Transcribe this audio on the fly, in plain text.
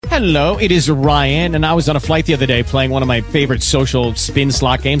Hello, it is Ryan, and I was on a flight the other day playing one of my favorite social spin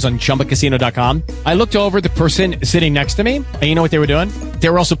slot games on ChumbaCasino.com. I looked over at the person sitting next to me, and you know what they were doing? They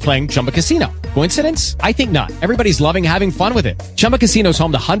were also playing Chumba Casino. Coincidence? I think not. Everybody's loving having fun with it. Chumba Casino is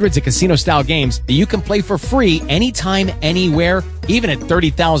home to hundreds of casino-style games that you can play for free anytime, anywhere, even at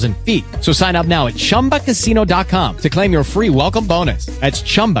 30,000 feet. So sign up now at ChumbaCasino.com to claim your free welcome bonus. That's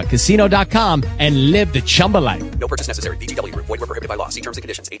ChumbaCasino.com and live the Chumba life. No purchase necessary. VGW. Void where prohibited by law. See terms and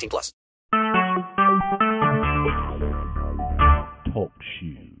conditions. 18+.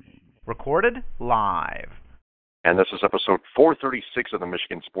 TalkShoe. Recorded live. And this is episode 436 of the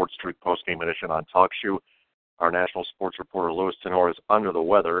Michigan Sports Truth Postgame Edition on TalkShoe. Our national sports reporter, Louis Tenor, is under the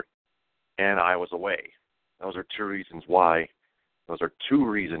weather, and I was away. Those are two reasons why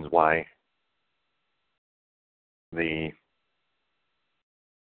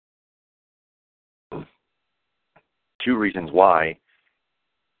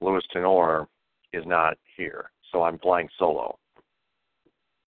Louis Tenor is not here. So I'm flying solo.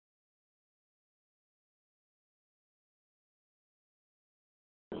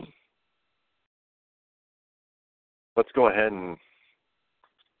 Let's go ahead and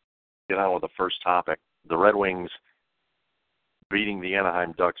get on with the first topic. The Red Wings beating the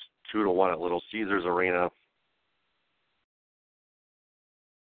Anaheim Ducks 2-1 at Little Caesars Arena.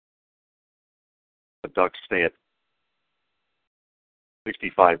 The Ducks stay at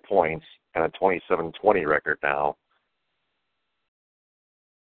 65 points and a 27-20 record now.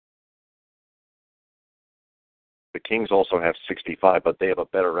 The Kings also have 65, but they have a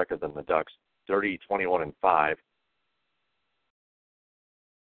better record than the Ducks, 30-21-5.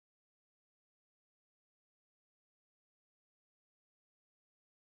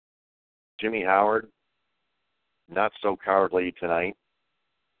 Jimmy Howard, not so cowardly tonight.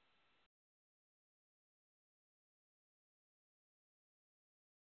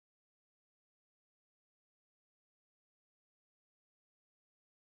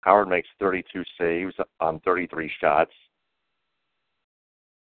 Howard makes 32 saves on 33 shots.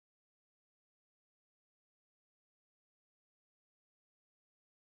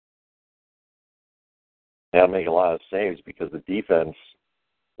 They had to make a lot of saves because the defense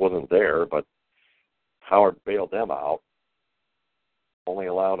wasn't there, but Howard bailed them out. Only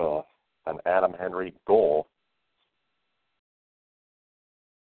allowed an Adam Henry goal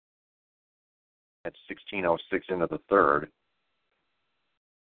at 16:06 into the third.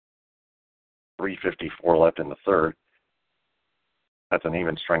 3:54 left in the third. That's an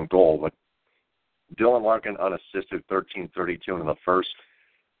even strength goal, but Dylan Larkin unassisted, 13:32 in the first.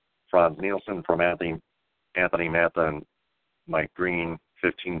 Franz Nielsen from Anthony Matha and Mike Green,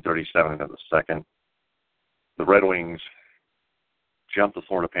 15:37 into the second. The Red Wings jumped the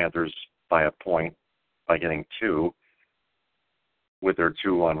Florida Panthers by a point by getting two with their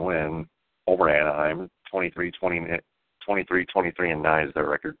 2-1 win over Anaheim. 23-23 and 9 is their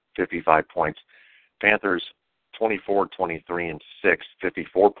record, 55 points. Panthers 24-23 and 6,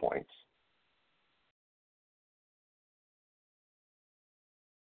 54 points.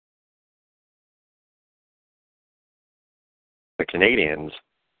 The Canadians,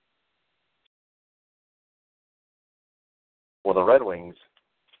 well, the Red Wings,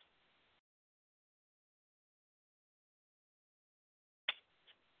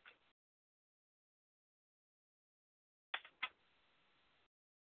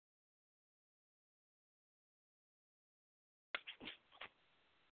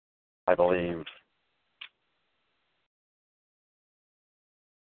 I believe,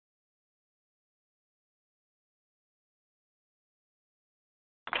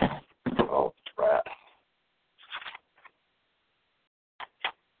 oh, crap.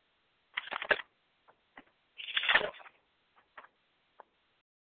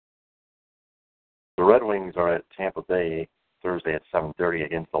 The Red Wings are at Tampa Bay Thursday at 7:30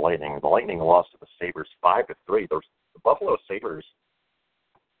 against the Lightning. The Lightning lost to the Sabres 5-3. The Buffalo Sabres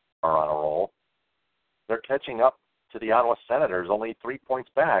are on a roll. They're catching up to the Ottawa Senators, only 3 points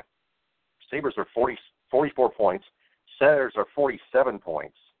back. Sabres are 44 points. Senators are 47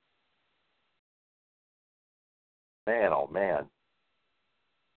 points. Man, oh man.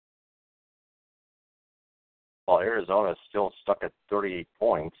 While Arizona is still stuck at 38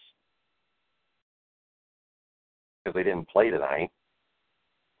 points because they didn't play tonight.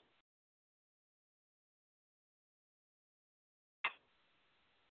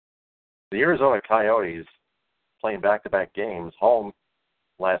 The Arizona Coyotes playing back-to-back games home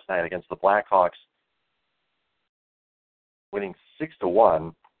last night against the Blackhawks, winning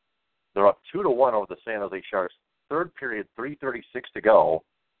 6-1. They're up 2-1 over the San Jose Sharks. Third period, 3:36 to go.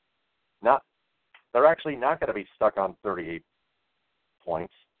 They're actually not going to be stuck on 38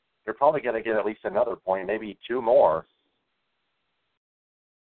 points. They're probably going to get at least another point, maybe two more,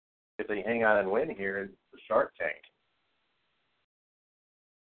 if they hang on and win here in the Shark Tank.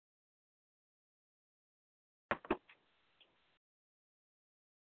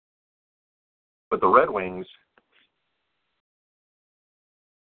 But the Red Wings,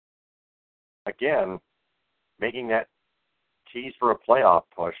 again, making that tease for a playoff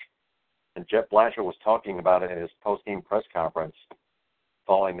push, and Jeff Blashill was talking about it in his post-game press conference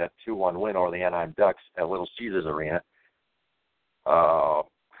following that 2-1 win over the Anaheim Ducks at Little Caesars Arena.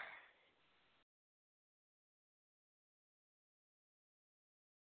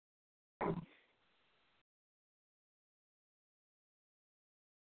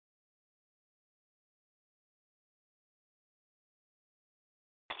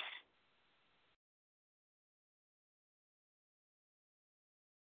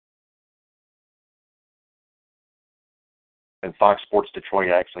 And Fox Sports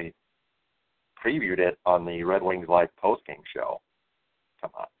Detroit actually previewed it on the Red Wings Live postgame show. Come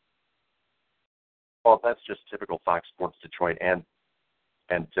on. Well, that's just typical Fox Sports Detroit and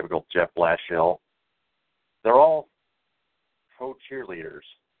typical Jeff Blashill. They're all co-cheerleaders.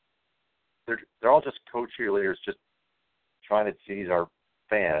 They're all just co-cheerleaders just trying to tease our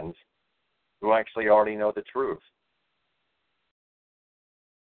fans who actually already know the truth.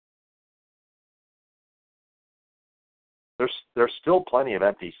 There's still plenty of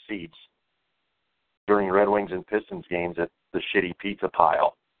empty seats during Red Wings and Pistons games at the shitty pizza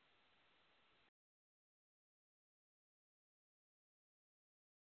pile.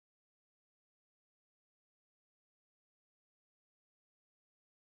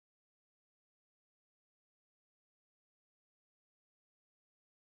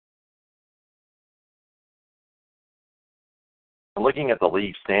 Looking at the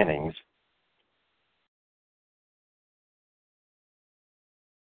league standings,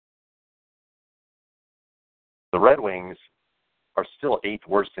 the Red Wings are still 8th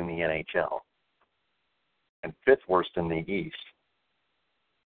worst in the NHL and 5th worst in the East.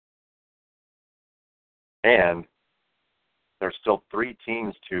 And there's still 3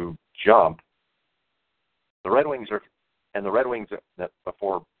 teams to jump. The Red Wings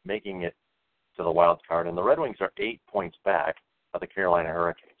before making it to the wild card, and the Red Wings are 8 points back of the Carolina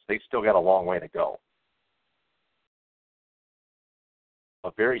Hurricanes. They still got a long way to go.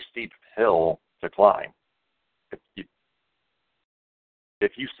 A very steep hill to climb.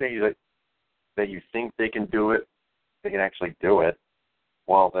 If you say that you think they can do it, they can actually do it,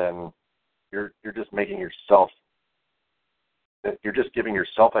 well then you're just making yourself, you're just giving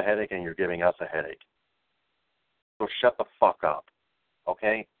yourself a headache and you're giving us a headache. So shut the fuck up,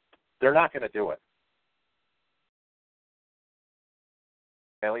 okay? They're not going to do it.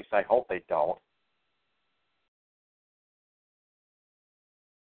 At least I hope they don't.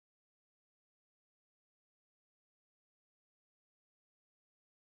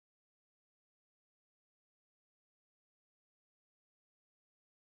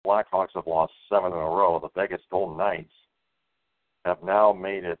 Blackhawks have lost 7 in a row. The Vegas Golden Knights have now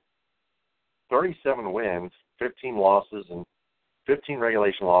made it 37 wins, 15 losses, and 15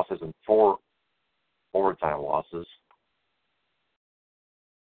 regulation losses and 4 overtime losses.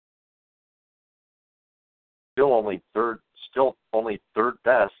 Still only third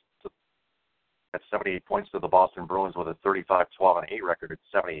best at 78 points to the Boston Bruins with a 35-12-8 record at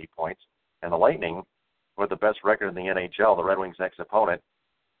 78 points. And the Lightning, with the best record in the NHL, the Red Wings' next opponent,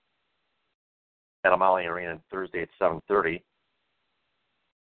 at Amalie Arena on Thursday at 7:30.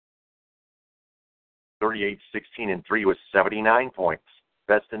 38-16-3 with 79 points.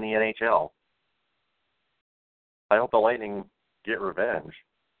 Best in the NHL. I hope the Lightning get revenge.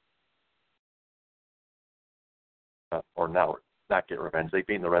 Or not get revenge. They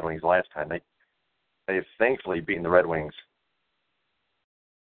beat the Red Wings last time. They've thankfully beaten the Red Wings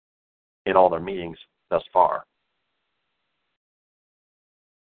in all their meetings thus far.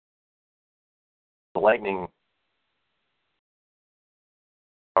 The Lightning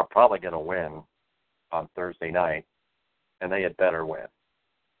are probably going to win on Thursday night, and they had better win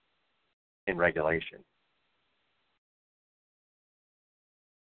in regulation.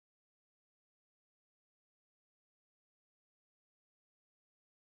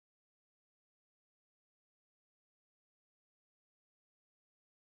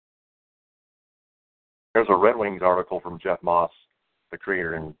 There's a Red Wings article from Jeff Moss, the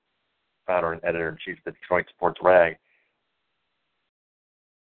creator and founder and editor-in-chief of the Detroit Sports Rag.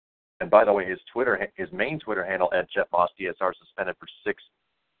 And by the way, his main Twitter handle at Jeff Moss DSR suspended for 6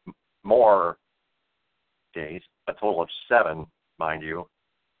 more days, a total of 7, mind you.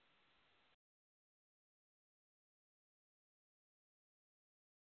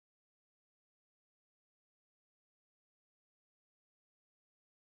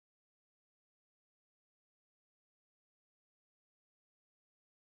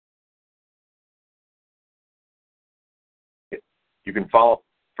 You can follow,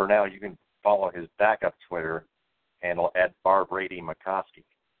 for now, you can follow his backup Twitter handle at @BarBradyMcCoskey.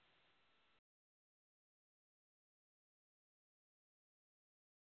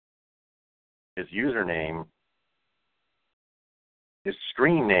 His username, his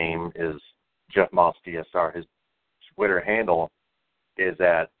screen name is Jeff Moss DSR. His Twitter handle is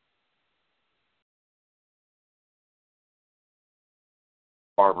at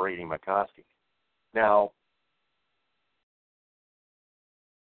 @BarBradyMcCoskey. Now,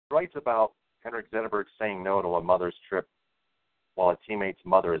 writes about Henrik Zetterberg saying no to a mother's trip while a teammate's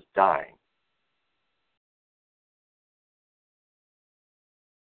mother is dying.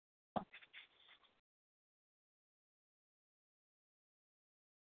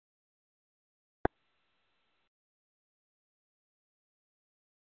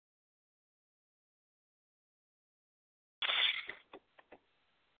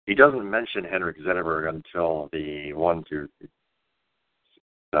 He doesn't mention Henrik Zetterberg until the 1, 2, 3,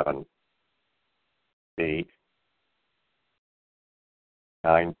 7, 8,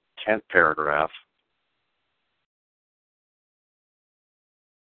 9, 10th paragraph.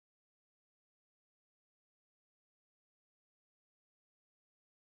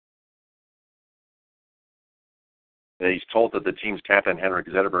 He's told that the team's captain, Henrik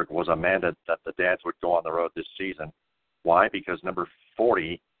Zetterberg, was demanded that the dads would go on the road this season. Why? Because number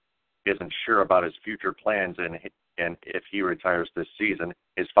 40 isn't sure about his future plans, and if he retires this season,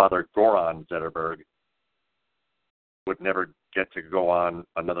 his father, Goran Zetterberg, would never get to go on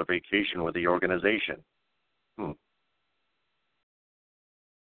another vacation with the organization.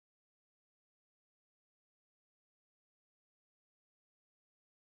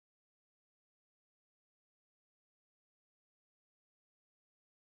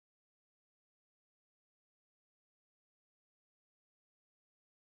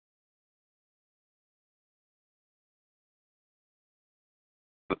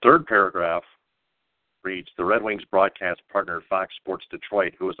 The third paragraph reads, the Red Wings broadcast partner Fox Sports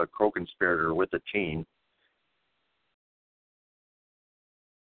Detroit, who is a co-conspirator with the team,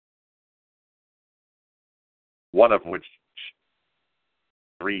 one of which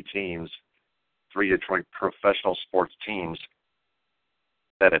three Detroit professional sports teams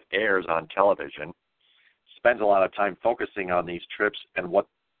that it airs on television, spends a lot of time focusing on these trips and what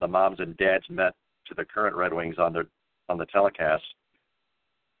the moms and dads meant to the current Red Wings on the telecast.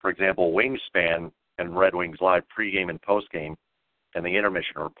 For example, Wingspan and Red Wings Live pregame and postgame and the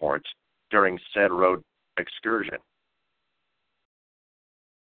intermission reports during said road excursion.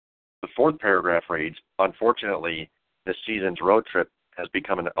 The fourth paragraph reads, unfortunately, this season's road trip has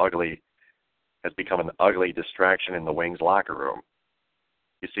become an ugly distraction in the Wings locker room.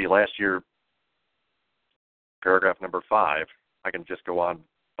 You see, last year, paragraph number 5, I can just go on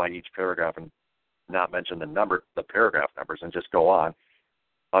by each paragraph and not mention the paragraph numbers, and just go on.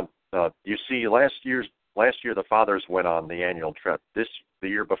 You see, last year the fathers went on the annual trip. The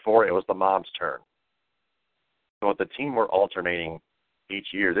year before, it was the mom's turn. So if the team were alternating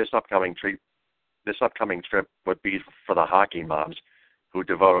each year, this upcoming trip would be for the hockey moms, who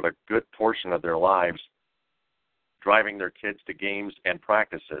devoted a good portion of their lives driving their kids to games and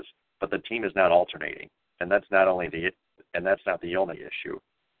practices. But the team is not alternating, and that's not the only issue.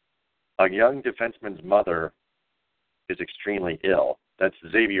 A young defenseman's mother is extremely ill. That's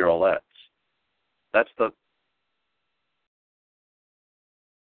Xavier Ouellet. That's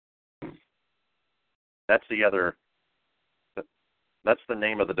the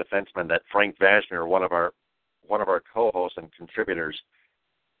name of the defenseman that Frank Vashner, one of our co-hosts and contributors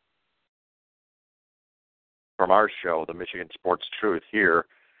from our show, the Michigan Sports Truth here,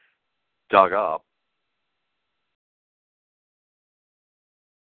 dug up.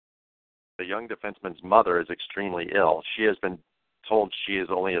 The young defenseman's mother is extremely ill. She has been told she has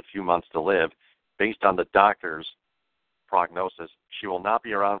only a few months to live. Based on the doctor's prognosis, she will not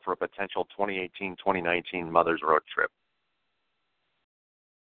be around for a potential 2018-2019 mother's road trip.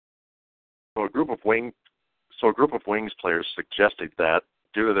 So a group of Wings players suggested that,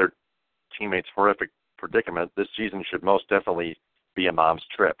 due to their teammates' horrific predicament, this season should most definitely be a mom's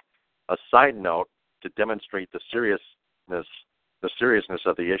trip. A side note, to demonstrate the seriousness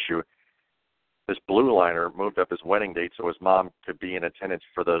of the issue, this blue liner moved up his wedding date so his mom could be in attendance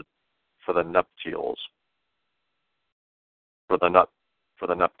for the nuptials, for the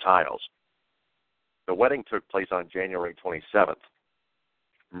nuptials. The wedding took place on January 27th.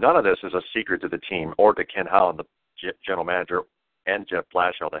 None of this is a secret to the team or to Ken Holland, the general manager, and Jeff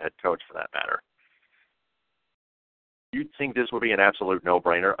Blashill, the head coach, for that matter. You'd think this would be an absolute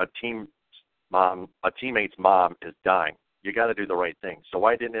no-brainer. A teammate's mom is dying. You got to do the right thing. So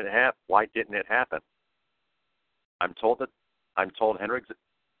why didn't it happen? I'm told that I'm told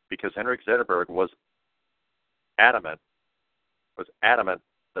because Henrik Zetterberg was adamant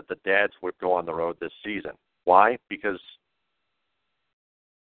that the dads would go on the road this season. Why? Because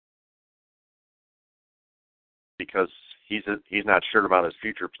he's not sure about his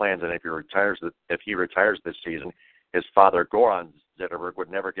future plans, and if he retires this season, his father Goran Zetterberg would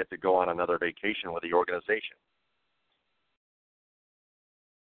never get to go on another vacation with the organization.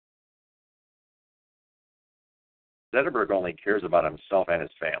 Zetterberg only cares about himself and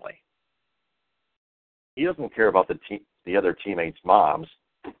his family. He doesn't care about the other teammates' moms.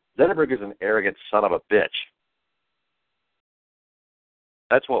 Zetterberg is an arrogant son of a bitch.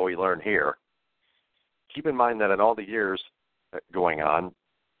 That's what we learn here. Keep in mind that in all the years going on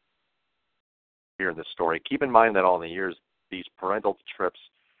here in this story, these parental trips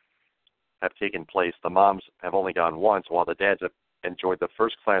have taken place. The moms have only gone once, while the dads have enjoyed the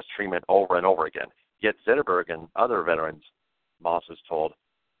first-class treatment over and over again. Yet Zetterberg and other veterans, Moss is told,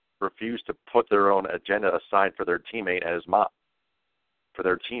 refuse to put their own agenda aside for their teammate and his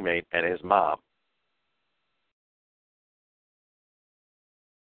mom.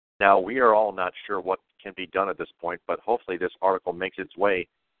 Now, we are all not sure what can be done at this point, but hopefully this article makes its way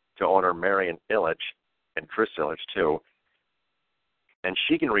to owner Marian Illich, and Chris Illich too, and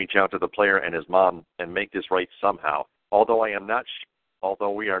she can reach out to the player and his mom and make this right somehow, although we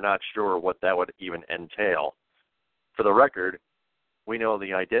are not sure what that would even entail. For the record, we know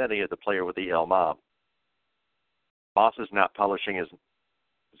the identity of the player with the L mom. Moss is not publishing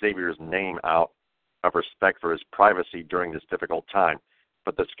Xavier's name out of respect for his privacy during this difficult time,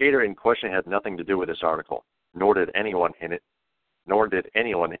 but the skater in question had nothing to do with this article, nor did anyone in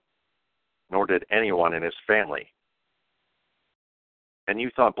his family. And you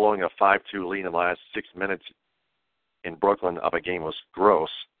thought blowing a 5-2 lead in the last 6 minutes in Brooklyn of a game was gross.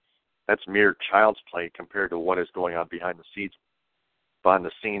 That's mere child's play compared to what is going on behind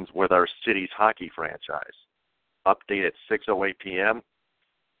the scenes with our city's hockey franchise. Update at 6:08 p.m.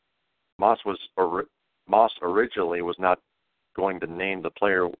 Moss originally was not going to name the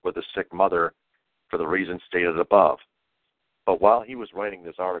player with a sick mother for the reasons stated above. But while he was writing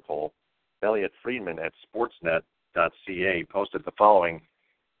this article, Elliot Friedman at sportsnet.ca posted the following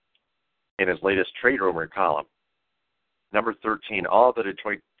in his latest trade rumor column. Number 13, all of the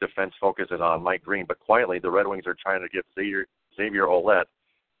Detroit defense focuses on Mike Green, but quietly the Red Wings are trying to give Xavier Ouellet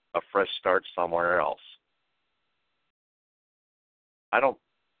a fresh start somewhere else.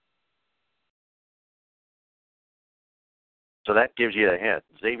 So that gives you a hint.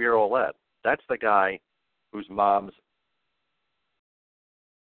 Xavier Ouellet, that's the guy whose mom's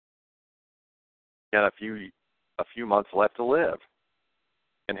got a few months left to live.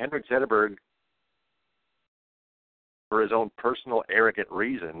 And Henrik Zetterberg, for his own personal arrogant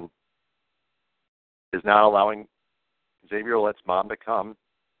reason, is not allowing Xavier Ouellet's mom to come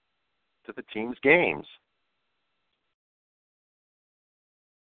to the team's games.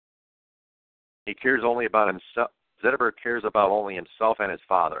 He cares only about himself. Zetterberg cares about only himself and his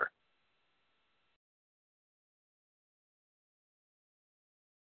father.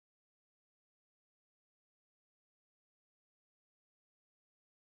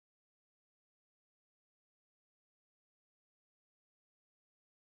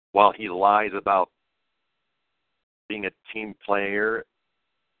 While he lies about being a team player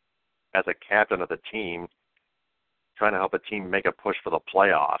as a captain of the team, trying to help a team make a push for the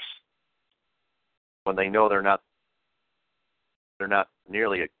playoffs, when they know they're not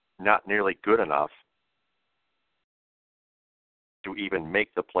nearly good enough to even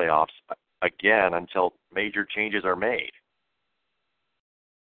make the playoffs again until major changes are made.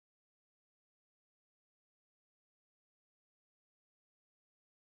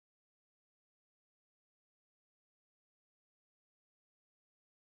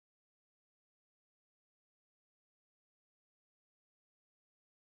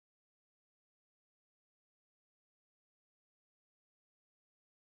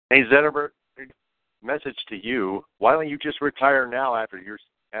 Hey, Zetterberg, message to you. Why don't you just retire now after your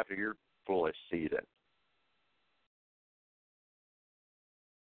foolish season?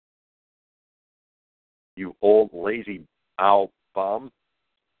 You old lazy owl bum.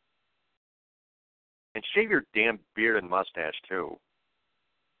 And shave your damn beard and mustache too.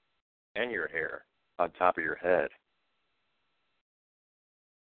 And your hair on top of your head.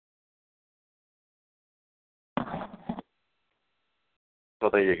 So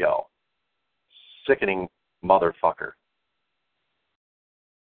there you go. Sickening motherfucker.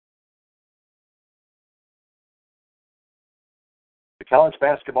 The college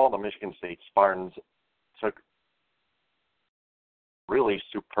basketball, the Michigan State Spartans took really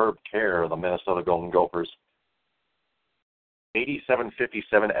superb care of the Minnesota Golden Gophers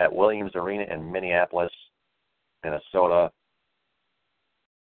 87-57 at Williams Arena in Minneapolis, Minnesota.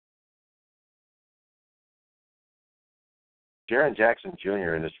 Jaren Jackson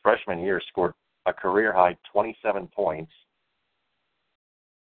Jr. in his freshman year scored a career-high 27 points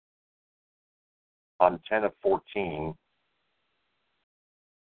on 10 of 14.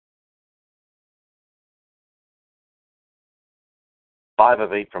 Five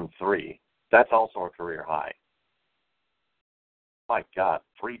of 8 from 3. That's also a career high. My God,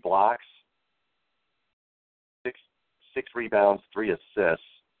 3 blocks, six rebounds, 3 assists.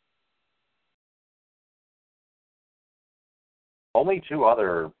 Only 2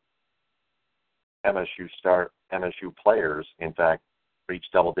 other MSU players, in fact,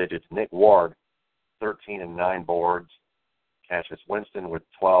 reached double digits. Nick Ward, 13 and 9 boards. Cassius Winston with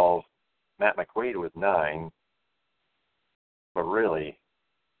 12. Matt McQuaid with 9. But really,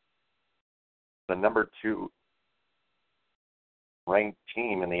 the number 2 ranked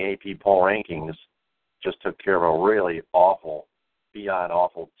team in the AP poll rankings just took care of a really awful, beyond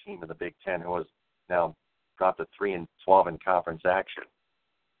awful team in the Big Ten who has now dropped to 3-12 in conference action.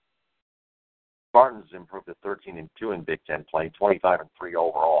 Spartans improved to 13-2 in Big Ten play, 25-3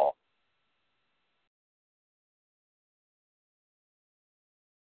 overall.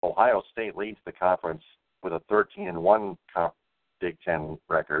 Ohio State leads the conference with a 13-1 Big Ten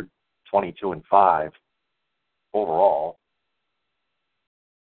record, 22-5 overall.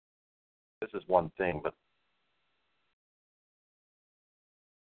 This is one thing, but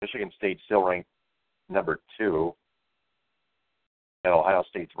Michigan State's still ranked number 2, and Ohio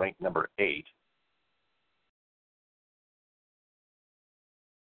State's ranked number 8.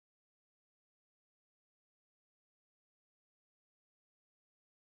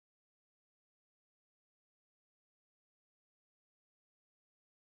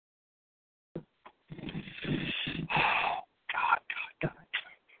 God.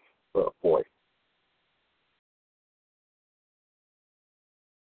 Oh, boy.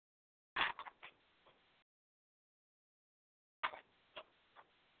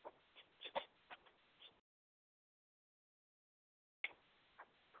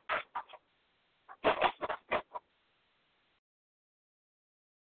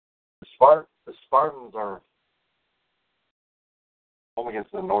 The Spartans are home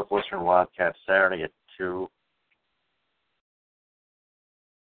against the Northwestern Wildcats Saturday at 2.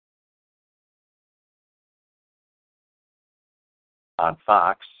 On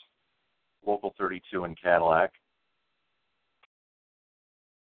Fox, Local 32 in Cadillac.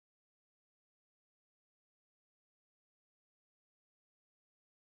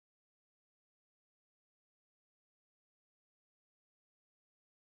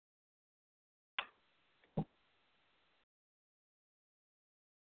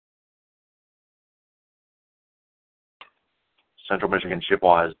 Central Michigan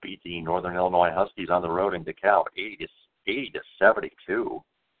Chippewas beat the Northern Illinois Huskies on the road in DeKalb, 80-72.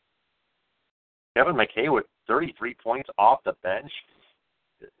 Kevin McKay with 33 points off the bench.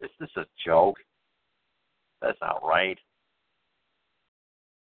 Is this a joke? That's not right.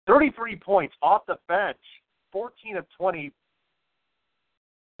 33 points off the bench, 14 of 20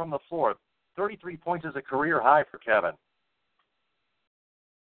 from the floor. 33 points is a career high for Kevin.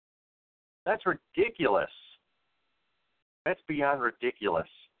 That's ridiculous. That's beyond ridiculous.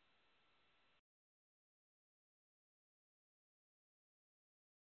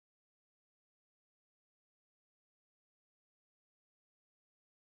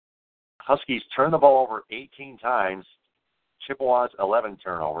 Huskies turn the ball over 18 times. Chippewas 11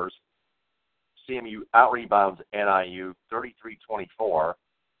 turnovers. CMU out-rebounds NIU 33-24.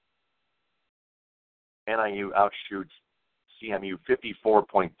 NIU outshoots CMU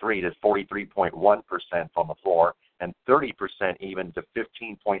 54.3 to 43.1% from the floor and 30% even to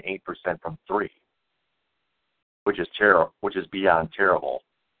 15.8% from 3, which is beyond terrible.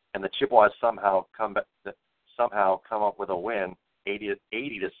 And the Chippewas somehow come up with a win,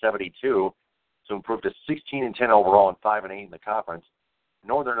 80-72, to improve to 16-10 overall and 5-8 in the conference.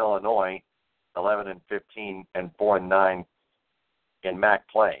 Northern Illinois 11-15 and 4-9 in MAC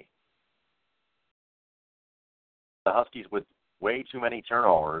play. The Huskies with way too many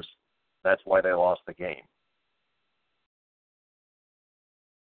turnovers. That's why they lost the game.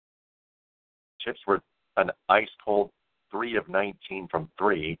 Chips were an ice-cold 3 of 19 from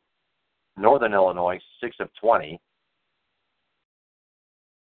 3. Northern Illinois, 6 of 20.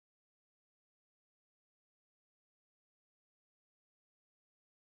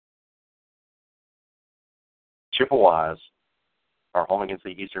 Chippewas are home against the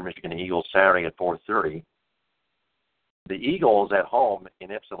Eastern Michigan Eagles Saturday at 4:30. The Eagles at home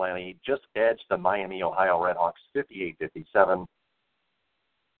in Ypsilanti just edged the Miami, Ohio Redhawks 58-57.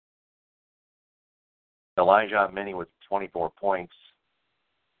 Elijah Minnie with 24 points.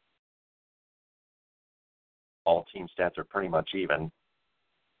 All team stats are pretty much even.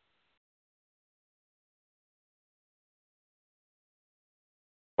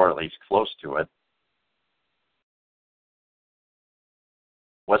 Or at least close to it.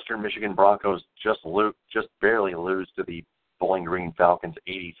 Western Michigan Broncos just barely lose to the Bowling Green Falcons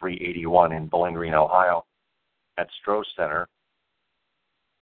 83-81 in Bowling Green, Ohio at Stroh Center.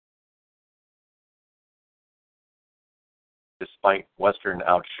 Despite Western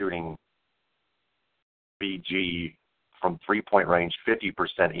outshooting BG from three-point range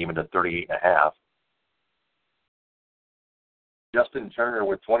 50% even to 38.5. Justin Turner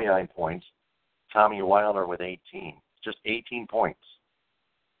with 29 points. Tommy Wilder with 18. Just 18 points.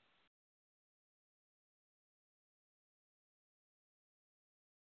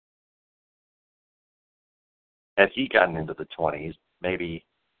 Had he gotten into the 20s, maybe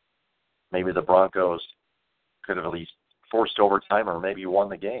the Broncos could have at least forced overtime or maybe won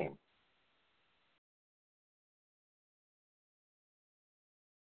the game.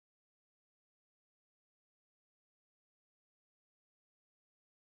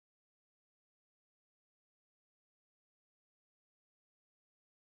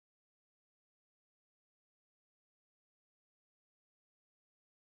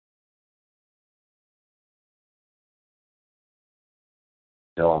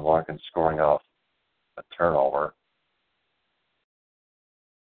 Dylan Larkin scoring off a turnover.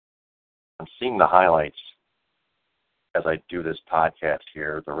 I'm seeing the highlights as I do this podcast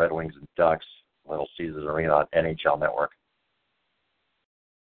here, the Red Wings and Ducks, Little Caesars Arena on NHL Network.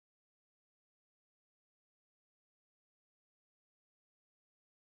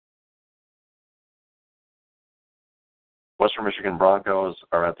 Western Michigan Broncos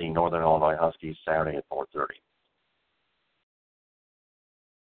are at the Northern Illinois Huskies Saturday at 4:30.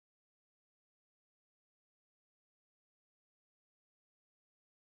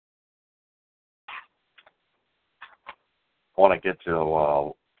 I want to get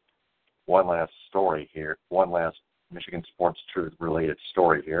to one last story here, one last Michigan Sports Truth related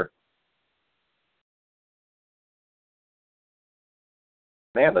story here.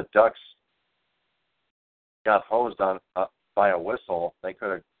 Man, the Ducks got hosed on by a whistle. They could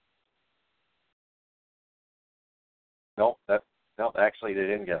have. Nope, actually they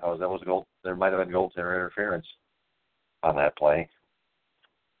didn't get hosed. That was a goal. There might have been goaltender interference on that play.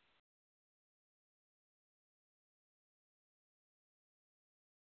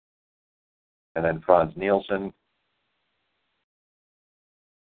 And then Franz Nielsen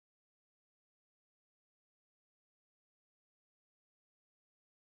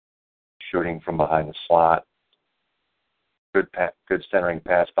shooting from behind the slot. Good centering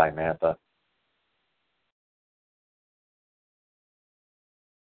pass by Mantha.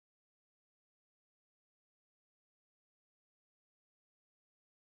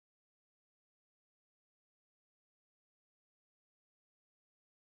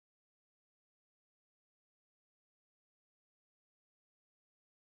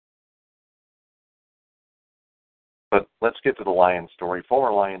 But let's get to the Lions story.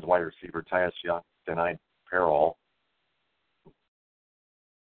 Former Lions wide receiver Titus Young denied parole.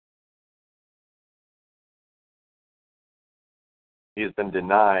 He has been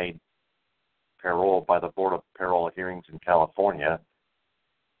denied parole by the Board of Parole Hearings in California.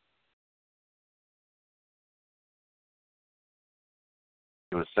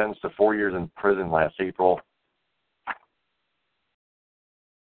 He was sentenced to 4 years in prison last April.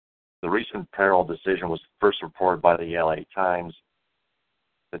 The recent parole decision was first reported by the LA Times.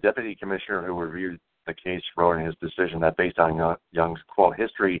 The deputy commissioner who reviewed the case wrote in his decision that based on Young's, quote,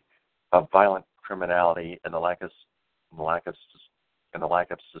 history of violent criminality and the lack of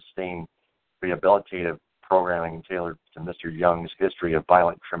sustained rehabilitative programming tailored to Mr. Young's history of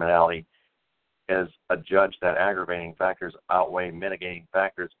violent criminality, as a judge that aggravating factors outweigh mitigating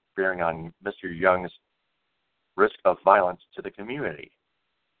factors bearing on Mr. Young's risk of violence to the community,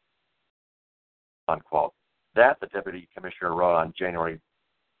 unquote. That, the deputy commissioner wrote on January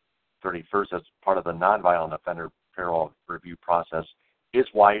 31st as part of the nonviolent offender parole review process, is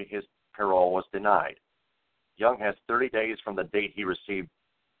why his parole was denied. Young has 30 days from the date he received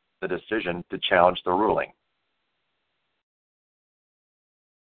the decision to challenge the ruling.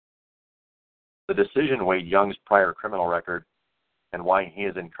 The decision weighed Young's prior criminal record and why he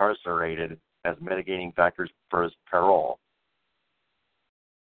is incarcerated as mitigating factors for his parole.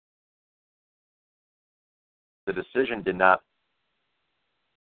 The decision did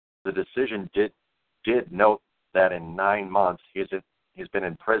note that in 9 months he's been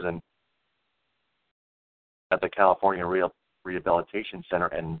in prison at the California Rehabilitation Center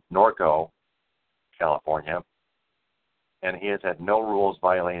in Norco, California, and he has had no rule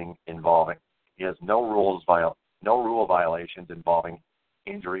violations involving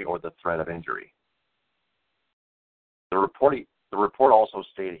injury or the threat of injury. The report also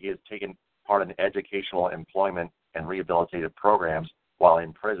stated he has taken part in educational, employment, and rehabilitative programs while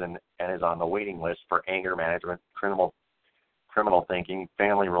in prison and is on the waiting list for anger management, criminal thinking,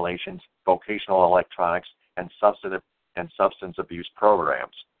 family relations, vocational electronics, and substance abuse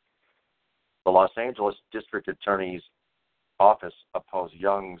programs. The Los Angeles District Attorney's Office opposed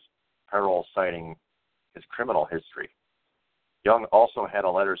Young's parole, citing his criminal history. Young also had a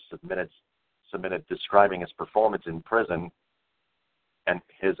letter submitted describing his performance in prison and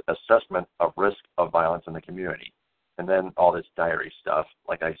his assessment of risk of violence in the community. And then all this diary stuff,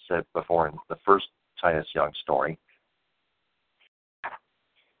 like I said before in the first Titus Young story.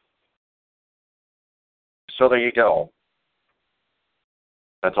 So there you go.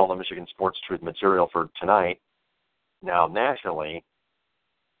 That's all the Michigan Sports Truth material for tonight. Now, nationally,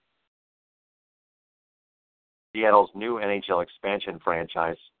 Seattle's new NHL expansion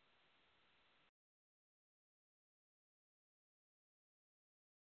franchise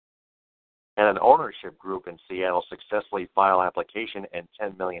and an ownership group in Seattle successfully filed application and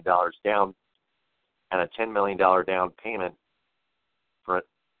 $10 million down and a $10 million down payment for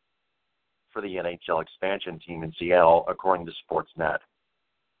the NHL expansion team in Seattle, according to Sportsnet.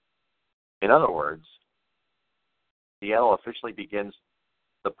 In other words, Seattle officially begins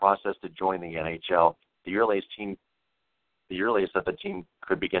the process to join the NHL. The earliest that the team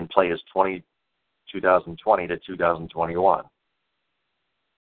could begin play is 2020 to 2021.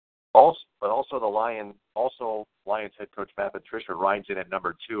 Lions head coach Matt Patricia rides in at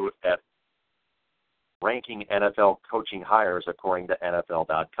number 2 at ranking NFL coaching hires, according to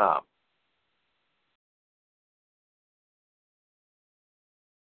NFL.com.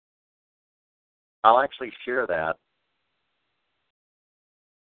 I'll actually share that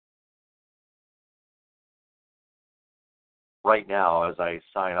right now as I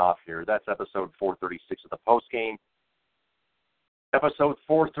sign off here. That's episode 436 of the Postgame. Episode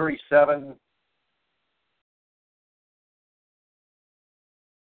 437.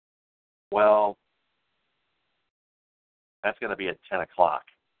 Well, that's going to be at 10 o'clock.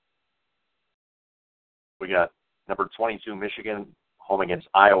 We got number 22 Michigan home against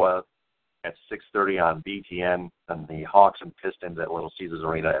Iowa at 6:30 on BTN, and the Hawks and Pistons at Little Caesars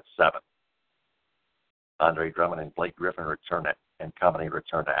Arena at 7. Andre Drummond and Blake Griffin return to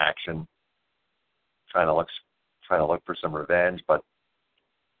action. Trying to look for some revenge, but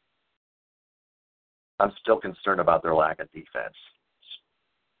I'm still concerned about their lack of defense.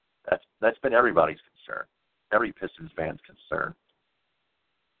 That's been everybody's concern, every Pistons fan's concern.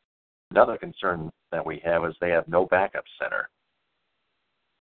 Another concern that we have is they have no backup center.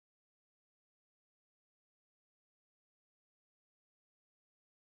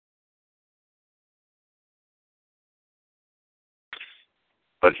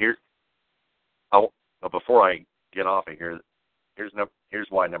 But before I get off of here, here's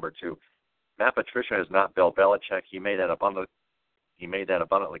why number 2. Matt Patricia is not Bill Belichick. He made that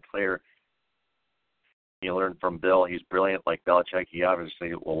abundantly clear. He learned from Bill. He's brilliant like Belichick. He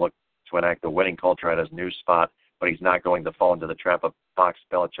obviously will look to enact the winning culture at his new spot, but he's not going to fall into the trap of Fox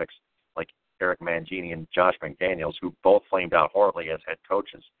Belichick's like Eric Mangini and Josh McDaniels, who both flamed out horribly as head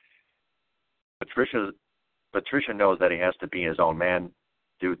coaches. Patricia knows that he has to be his own man,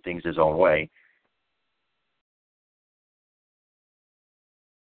 do things his own way.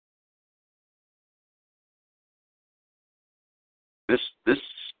 This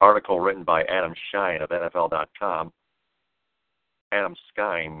article written by Adam Schein of NFL.com, Adam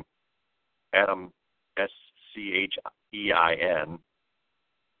Schein, Adam Schein,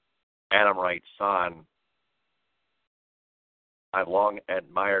 Adam writes on, I've long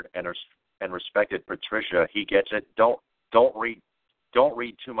admired and respected Patricia. He gets it. Don't read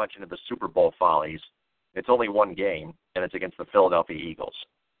too much into the Super Bowl follies. It's only one game, and it's against the Philadelphia Eagles,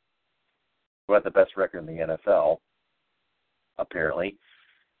 who have the best record in the NFL, apparently.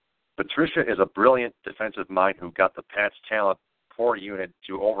 Patricia is a brilliant defensive mind who got the Pats' talent core unit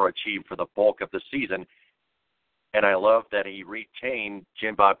to overachieve for the bulk of the season, and I love that he retained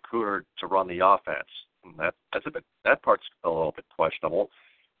Jim Bob Cooter to run the offense. That part's a little bit questionable.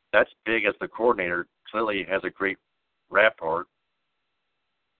 That's big, as the coordinator clearly has a great rapport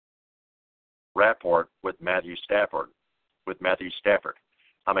with Matthew Stafford.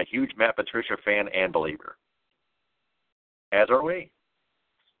 I'm a huge Matt Patricia fan and believer. As are we.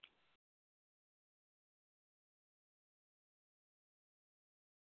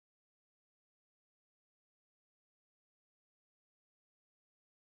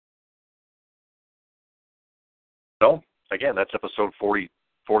 Again, that's episode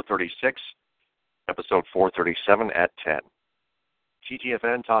 436, episode 437 at 10.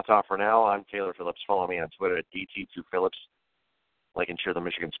 TTFN, ta-ta for now. I'm Taylor Phillips. Follow me on Twitter at DT2Phillips. Like and share the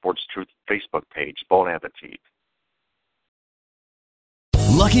Michigan Sports Truth Facebook page. Bon appetit.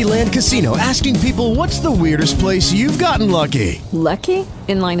 Lucky Land Casino, asking people, what's the weirdest place you've gotten lucky? Lucky?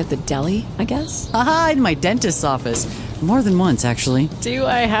 In line at the deli, I guess? Aha, in my dentist's office. More than once, actually. Do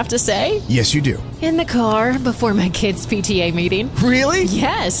I have to say? Yes, you do. In the car before my kids' PTA meeting. Really?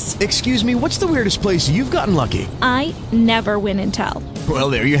 Yes. Excuse me, what's the weirdest place you've gotten lucky? I never win and tell.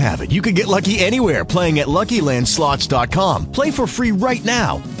 Well, there you have it. You can get lucky anywhere, playing at LuckyLandSlots.com. Play for free right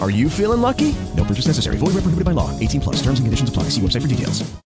now. Are you feeling lucky? No purchase necessary. Void where prohibited by law. 18+. Terms and conditions apply. See website for details.